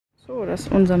So, das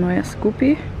ist unser neuer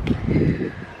Scoopy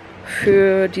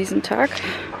für diesen Tag.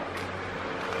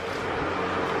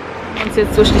 Wir haben uns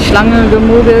jetzt durch die Schlange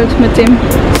gemogelt mit dem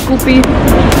Scoopy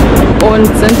und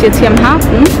sind jetzt hier am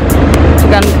Hafen.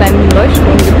 Sogar einen kleinen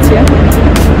Leuchtturm gibt es hier.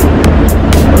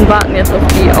 Und warten jetzt auf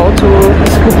die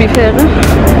Auto-Scoopy-Fähre.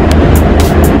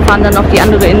 Und fahren dann auf die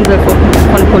andere Insel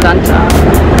von Lanta.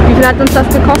 Wie viel hat uns das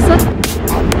gekostet?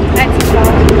 13 Baht.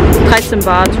 13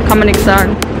 Baht, kann man nichts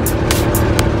sagen.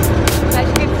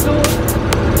 Gleich geht's los.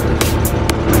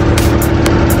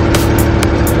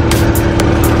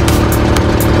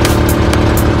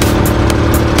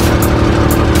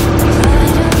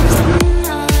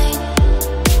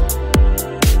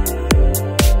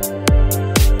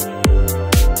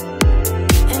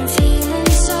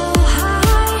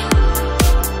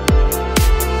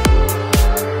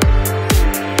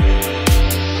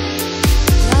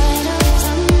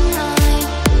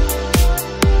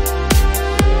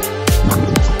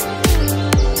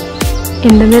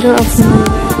 In the middle of nowhere.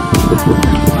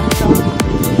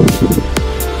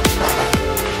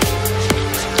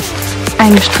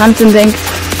 Ein Strand entdeckt,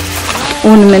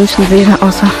 ohne Menschenseele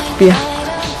außer wir.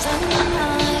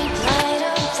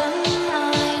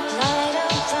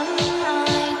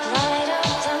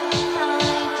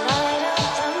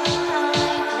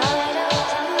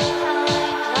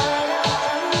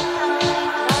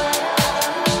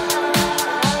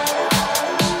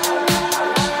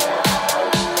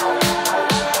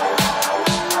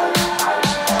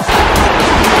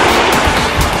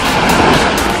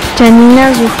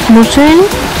 Janina sucht Muscheln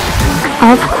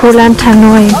auf Koh Lanta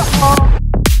neu.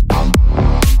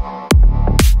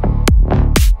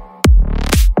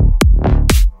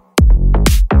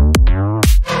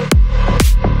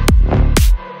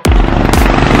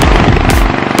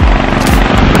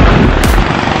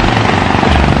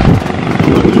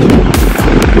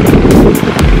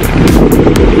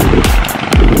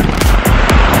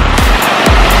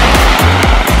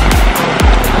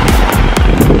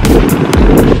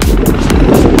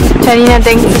 Janina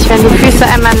denkt sich, wenn die Füße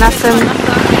einmal nass sind,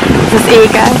 ist es eh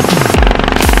egal.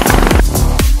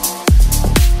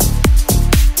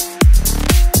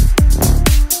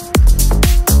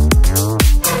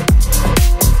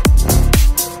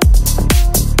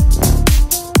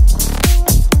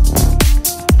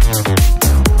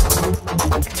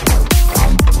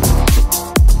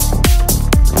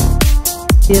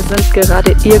 Wir sind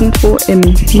gerade irgendwo im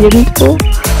Nirgendwo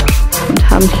und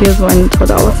haben hier so eine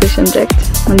tolle Aussicht entdeckt.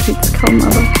 Man sieht es kaum,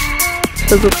 aber ich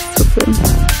versuche es zu filmen.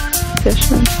 Sehr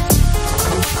schön.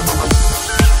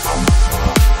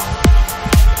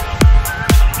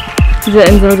 Diese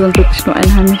Insel sind wirklich nur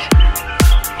einheimisch.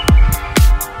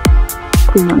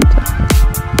 Koh Lanta.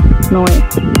 Neu.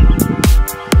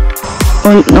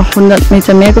 Und noch 100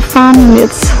 Meter mehr gefahren und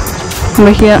jetzt haben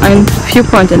wir hier einen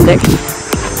Viewpoint entdeckt.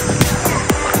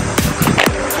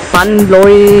 Ban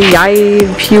Loi Yai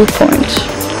Viewpoint.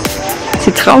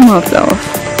 Sieht traumhaft aus,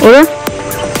 oder?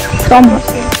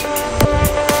 Traumhaft.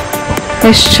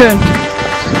 Echt schön.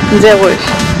 Und sehr ruhig.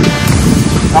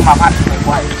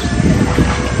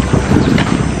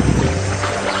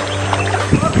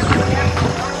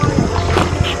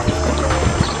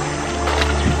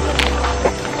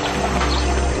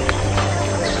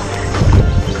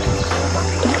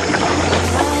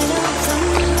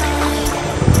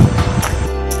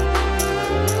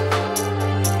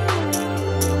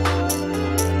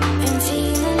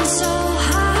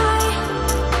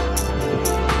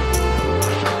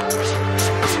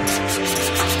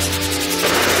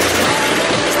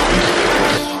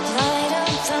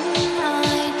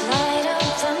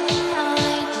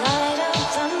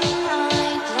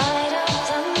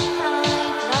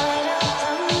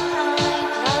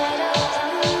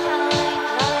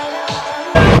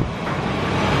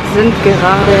 Wir sind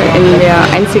gerade in der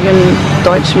einzigen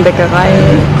deutschen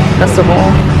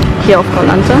Bäckerei-Restaurant hier auf Koh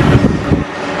Lanta.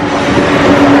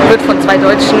 Wird von 2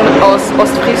 Deutschen aus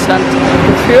Ostfriesland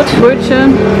geführt.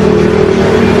 Brötchen.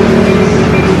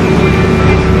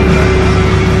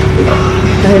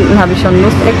 Da hinten habe ich schon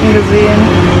Nussecken gesehen.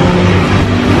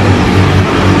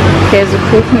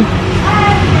 Käsekuchen.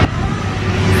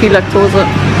 Viel Laktose.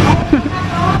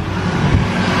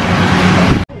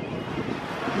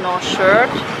 No shirt.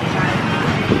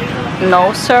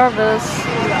 No service.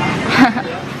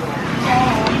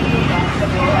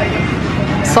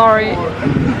 Sorry.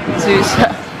 Süß.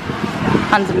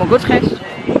 Haben Sie mal gut recht.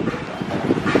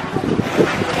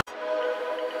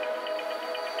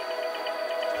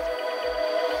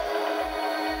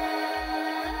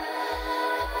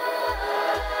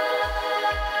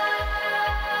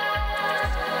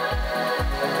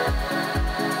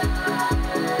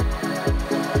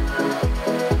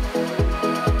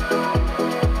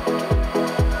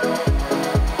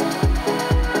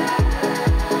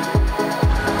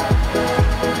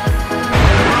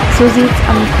 So sieht es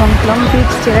am Long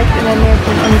Beach direkt in der Nähe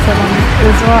von unserem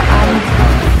Resort abends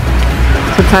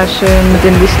aus. Total schön mit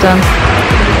den Lichtern.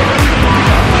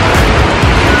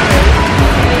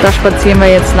 Da spazieren wir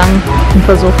jetzt lang und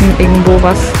versuchen irgendwo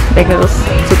was Leckeres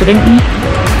zu trinken,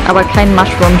 aber kein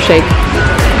Mushroom Shake.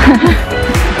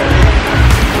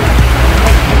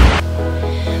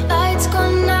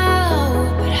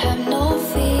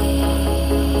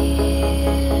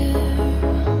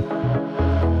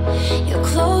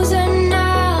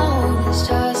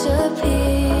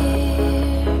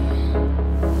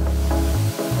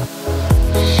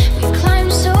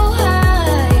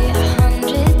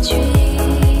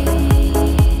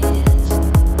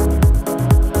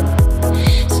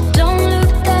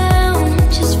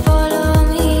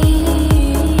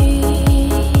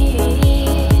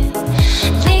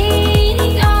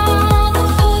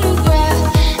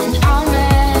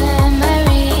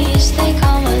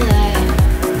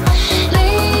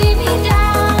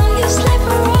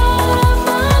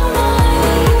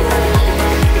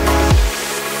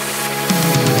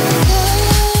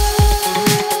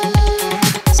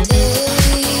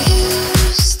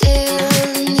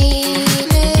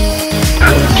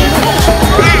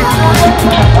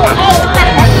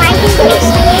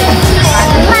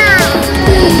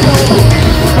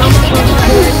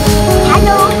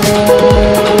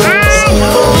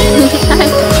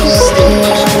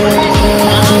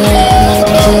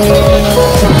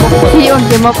 Sie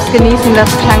und ihr Mops genießen das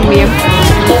Changi.